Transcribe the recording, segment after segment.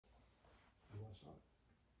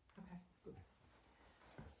Okay.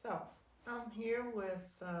 So I'm here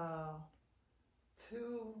with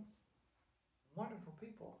two wonderful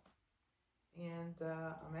people, and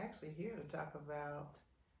I'm actually here to talk about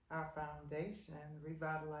our foundation,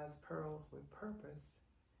 Revitalize Pearls with Purpose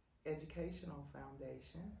Educational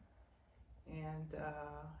Foundation, and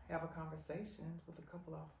have a conversation with a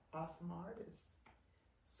couple of awesome artists.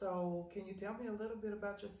 So, can you tell me a little bit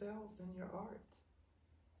about yourselves and your art?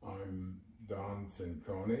 I'm Don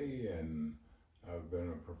Cincone, and I've been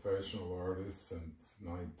a professional artist since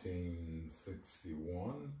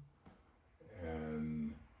 1961.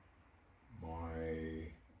 And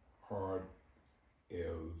my art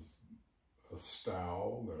is a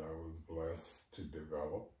style that I was blessed to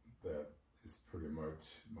develop that is pretty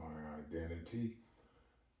much my identity.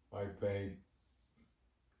 I paint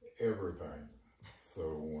everything. So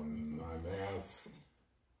when I'm asked,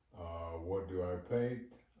 what do I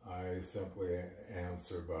paint? I simply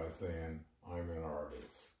answer by saying, I'm an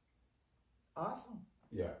artist. Awesome.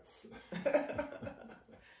 Yes.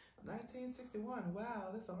 1961.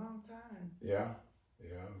 Wow, that's a long time. Yeah.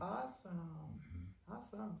 Awesome.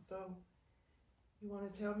 Awesome. So, you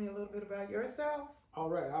want to tell me a little bit about yourself? All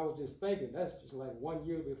right, I was just thinking, that's just like 1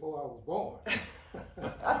 year before I was born.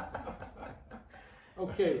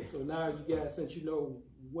 Okay, so now you guys, since you know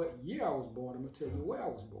what year I was born, I'm going to tell you where I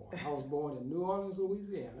was born. I was born in New Orleans,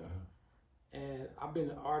 Louisiana, and I've been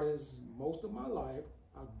an artist most of my life.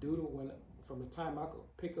 I doodle from the time I could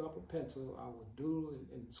pick up a pencil, I would doodle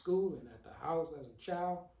in school and at the house as a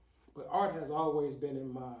child. But art has always been in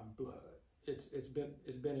my blood. It's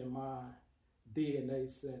been in my DNA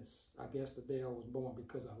since, I guess, the day I was born,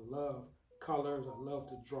 because I love colors, I love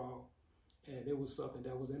to draw, and it was something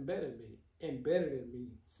that was embedded in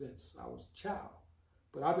me since I was a child.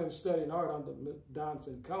 But I've been studying art under Don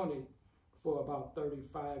Cincone for about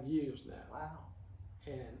 35 years now. Wow.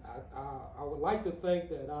 And I would like to think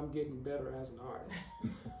that I'm getting better as an artist.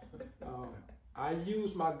 I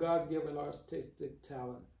use my God-given artistic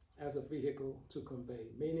talent as a vehicle to convey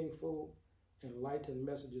meaningful, enlightened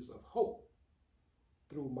messages of hope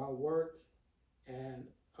through my work and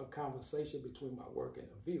a conversation between my work and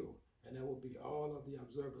the viewer. And that will be all of the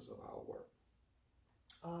observers of our work.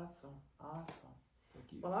 Awesome.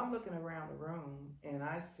 Thank you. Well, I'm looking around the room and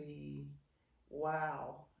I see,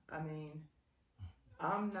 wow. I mean,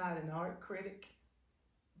 I'm not an art critic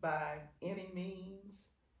by any means,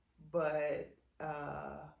 but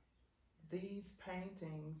these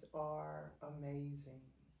paintings are amazing.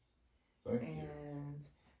 Thank you. And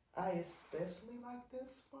I especially like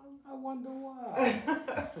this one. I wonder why.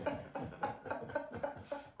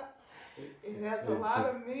 It has a lot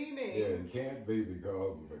of meaning. Yeah, it can't be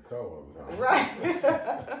because of the colors. Huh? Right.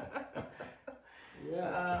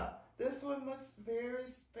 Yeah. This one looks very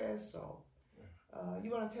special.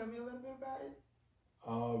 You want to tell me a little bit about it?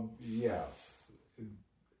 Yes.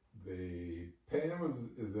 The painting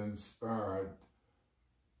is inspired,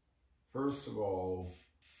 first of all,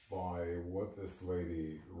 by what this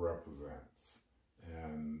lady represents.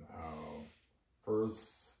 And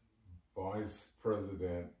first Vice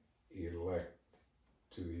President-elect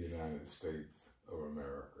to the United States of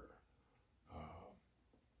America,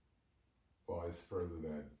 Vice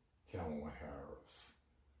President Kamala Harris.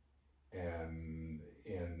 And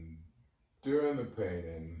during the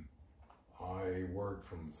painting, I worked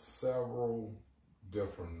from several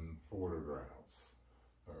different photographs.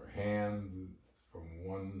 Her hands from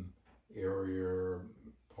one area,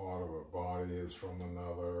 part of her body is from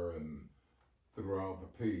another, and throughout the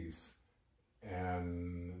piece.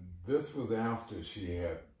 And this was after she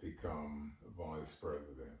had become vice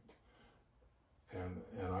president. And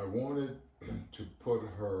I wanted to put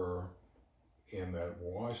her in that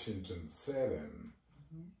Washington setting,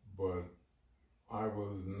 but I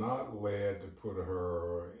was not led to put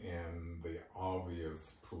her in the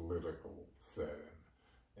obvious political setting.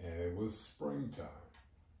 And it was springtime,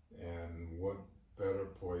 and what better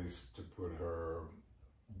place to put her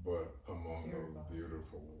but among those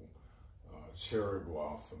beautiful cherry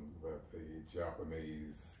blossoms that the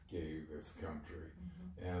Japanese gave this country.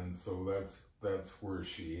 And so that's where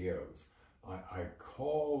she is. I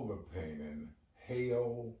call the painting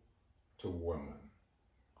Hail to Women.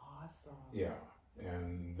 Awesome. Yeah,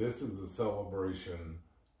 and this is a celebration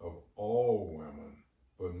of all women,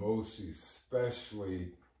 but most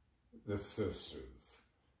especially the sisters.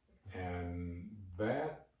 And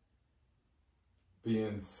that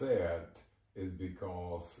being said is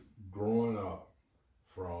because growing up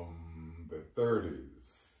from the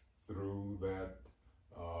 30s through that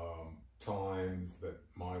times that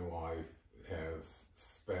my life has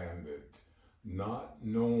spanned, not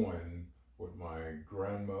knowing what my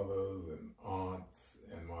grandmothers and aunts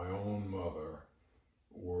and my own mother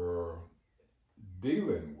were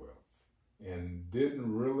dealing with, and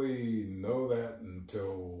didn't really know that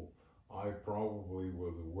until I probably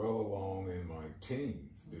was well along in my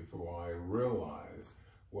teens before I realized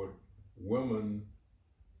what women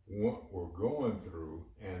were going through,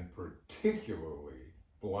 and particularly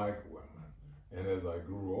Black women. And as I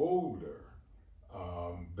grew older,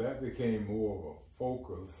 that became more of a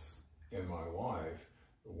focus in my life.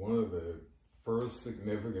 One of the first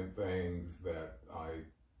significant things that I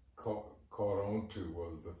caught on to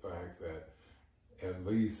was the fact that at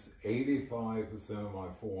least 85% of my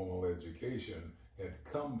formal education had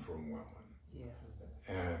come from women. Yeah.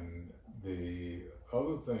 And the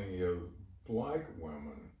other thing is, Black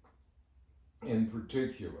women in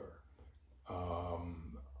particular,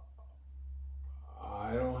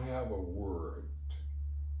 I don't have a word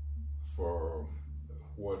for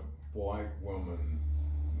what Black women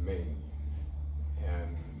mean.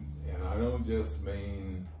 And I don't just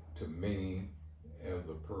mean to me as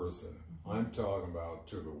a person. I'm talking about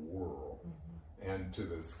to the world and to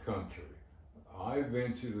this country. I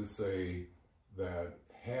venture to say that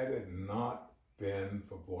had it not been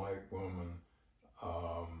for Black women,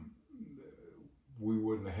 we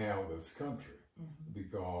wouldn't have this country,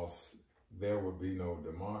 because there would be no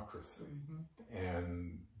democracy.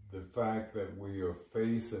 And the fact that we are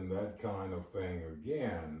facing that kind of thing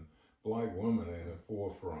again, Black women are in the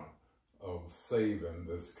forefront of saving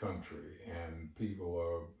this country, and people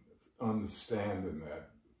are understanding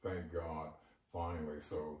that, thank God, finally.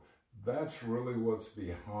 So that's really what's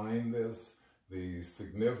behind this. The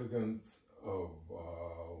significance of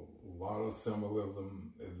a lot of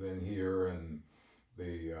symbolism is in here, and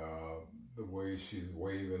the way she's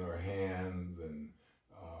waving her hands and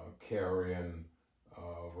carrying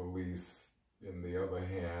valise in the other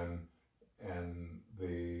hand, and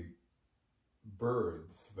the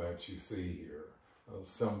birds that you see here,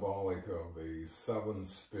 symbolic of the 7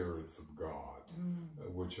 spirits of God,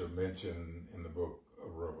 which are mentioned in the book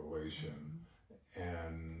of Revelation.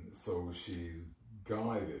 And so she's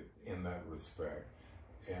guided in that respect.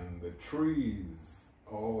 And the trees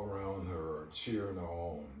all around her are cheering her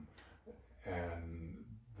on. And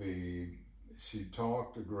she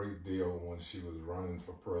talked a great deal when she was running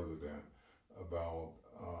for president about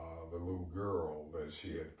the little girl that she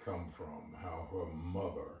had come from, how her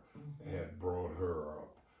mother had brought her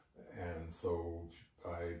up. And so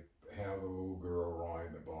I have a little girl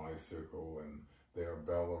riding a bicycle, and there are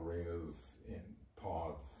ballerinas in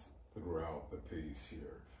parts throughout the piece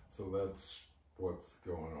here. So that's what's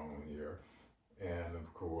going on here. And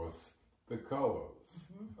of course, the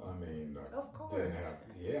colors. I mean, Of course.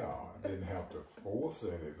 didn't have to force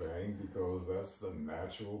anything, because that's the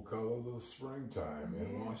natural colors of springtime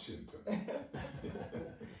in Washington.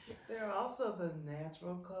 There are also the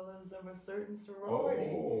natural colors of a certain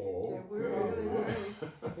sorority. Oh, that we're really,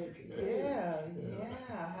 yeah.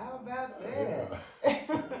 How about that?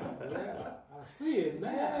 Yeah, I see it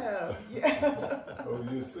now. Yeah. Oh,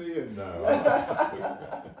 you see it now.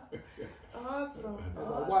 Awesome. As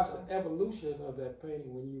I watched the evolution of that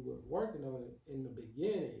painting when you were working on it in the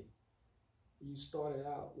beginning, you started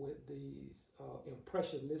out with these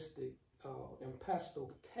impressionistic impasto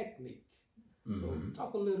technique. So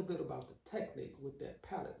talk a little bit about the technique with that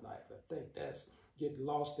palette knife. I think that's getting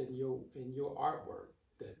lost in your artwork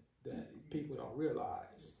that people don't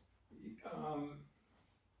realize.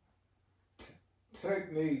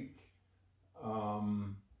 Technique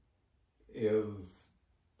is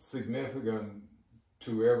significant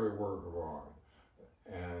to every work of art,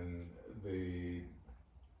 and the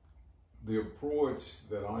approach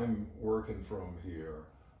that I'm working from here,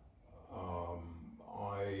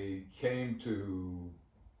 I came to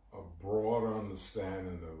a broad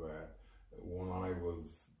understanding of that when I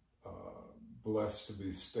was blessed to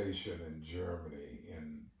be stationed in Germany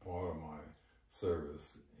in part of my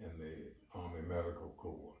service in the Army Medical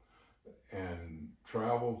Corps, and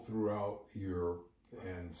traveled throughout Europe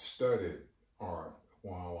and studied art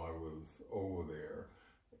while I was over there.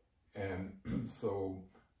 And so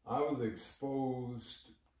I was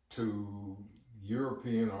exposed to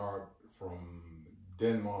European art from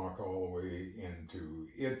Denmark all the way into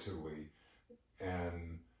Italy,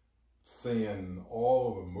 and seeing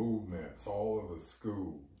all of the movements, all of the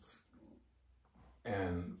schools.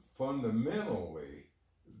 And fundamentally,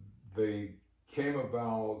 they came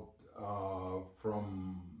about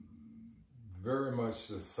from very much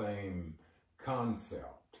the same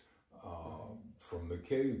concept from the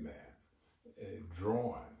caveman,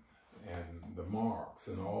 drawing and the marks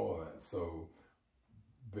and all of that. So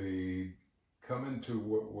the coming to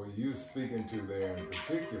what you're speaking to there in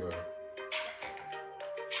particular.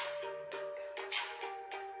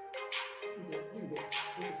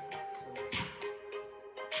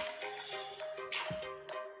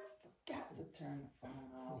 Got to turn the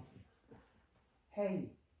phone off.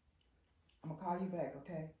 Hey, I'm gonna call you back,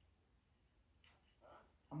 okay?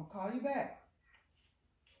 I'm gonna call you back.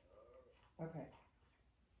 Okay.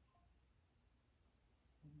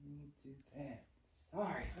 Let me do that.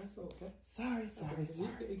 Sorry. That's okay. Sorry.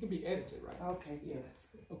 It can be edited, right? Okay, yes.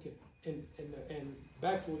 Okay, and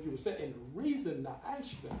back to what you were saying, and the reason I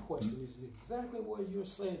asked you that question is exactly what you're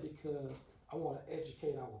saying, because I want to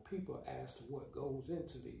educate our people as to what goes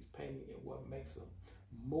into these paintings and what makes them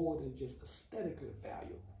more than just aesthetically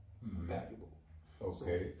valuable.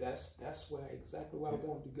 Okay. So that's exactly where I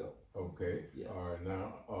wanted to go. Okay. Yes. All right.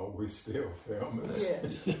 Now, are we still filming? Yes.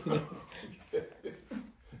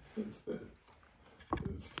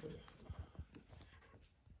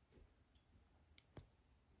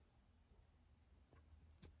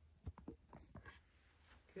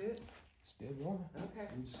 Good. Still going. Okay.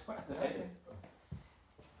 Okay.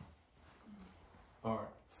 All right.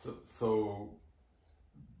 So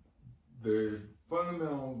the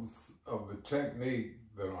fundamentals of the technique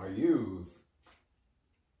that I use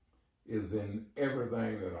is in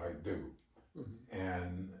everything that I do. Mm-hmm.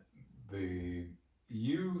 And the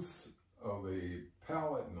use of a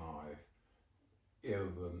palette knife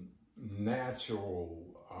is a natural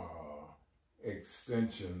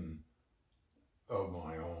extension of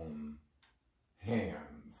my own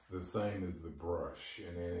hands, the same as the brush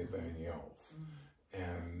and anything else. Mm-hmm.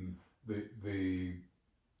 And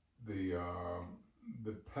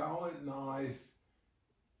the palette knife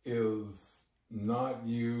is not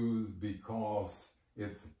used because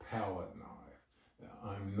it's a palette knife.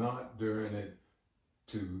 I'm not doing it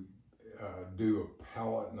to do a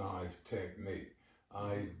palette knife technique.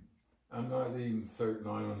 I'm not even certain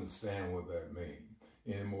I understand what that means,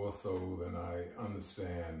 any more so than I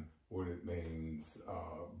understand what it means,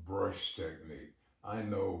 brush technique. I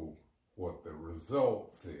know what the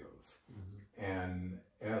results is. Mm-hmm. And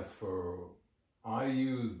as for, I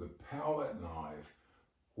use the palette knife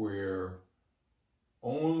where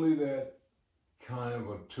only that kind of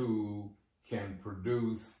a tool can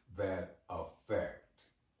produce that effect.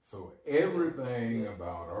 So everything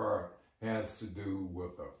about art has to do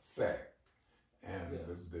with effect. And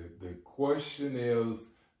the question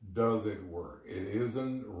is, does it work? It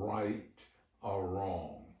isn't right or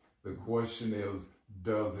wrong. The question is,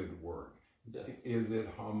 does it work? Yes. Is it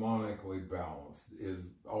harmonically balanced? Is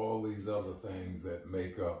all these other things that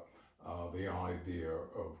make up the idea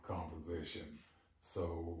of composition.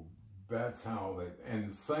 So that's how that, and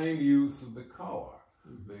the same use of the color.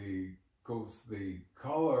 Mm-hmm. The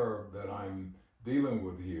color that I'm dealing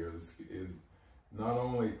with here is not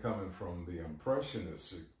only coming from the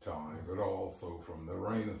Impressionistic time, but also from the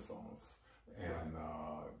Renaissance, and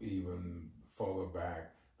even further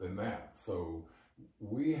back than that. So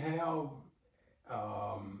we have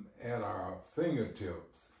at our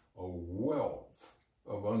fingertips a wealth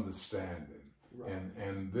of understanding. Right.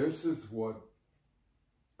 And this is what,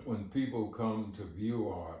 when people come to view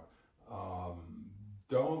art,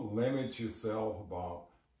 don't limit yourself about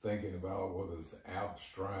thinking about whether it's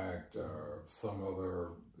abstract or some other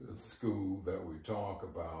school that we talk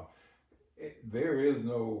about. There is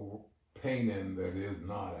no painting that is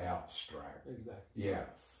not abstract. Exactly.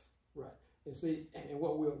 Yes. Right. And see, and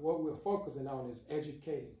what we're focusing on is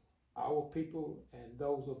educating our people and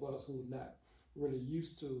those of us who are not really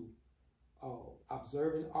used to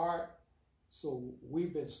observing art. So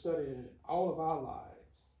we've been studying it all of our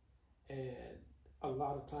lives, and a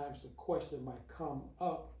lot of times the question might come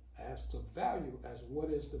up as to value, as what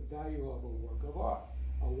is the value of a work of art,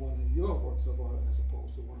 or one of your works of art as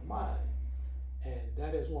opposed to one of mine. And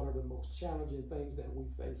that is one of the most challenging things that we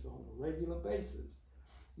face on a regular basis.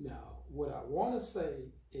 Now, what I want to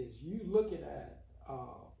say is, you looking at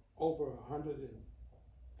over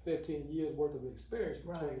 115 years worth of experience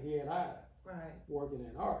between he and I working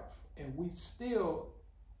in art. And we still,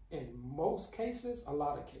 in most cases, a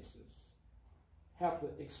lot of cases, have to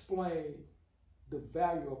explain the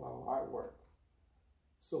value of our artwork.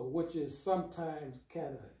 So, which is sometimes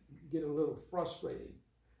kind of get a little frustrating.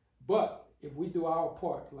 But if we do our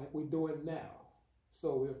part like we're doing now,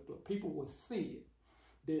 so if the people will see it,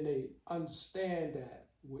 then they understand that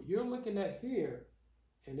what you're looking at here,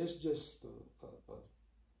 and it's just a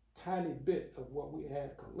tiny bit of what we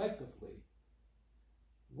have collectively,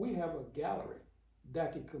 we have a gallery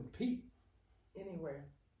that can compete anywhere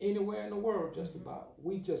in the world, just about.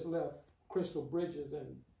 We just left Crystal Bridges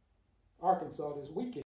in Arkansas this weekend.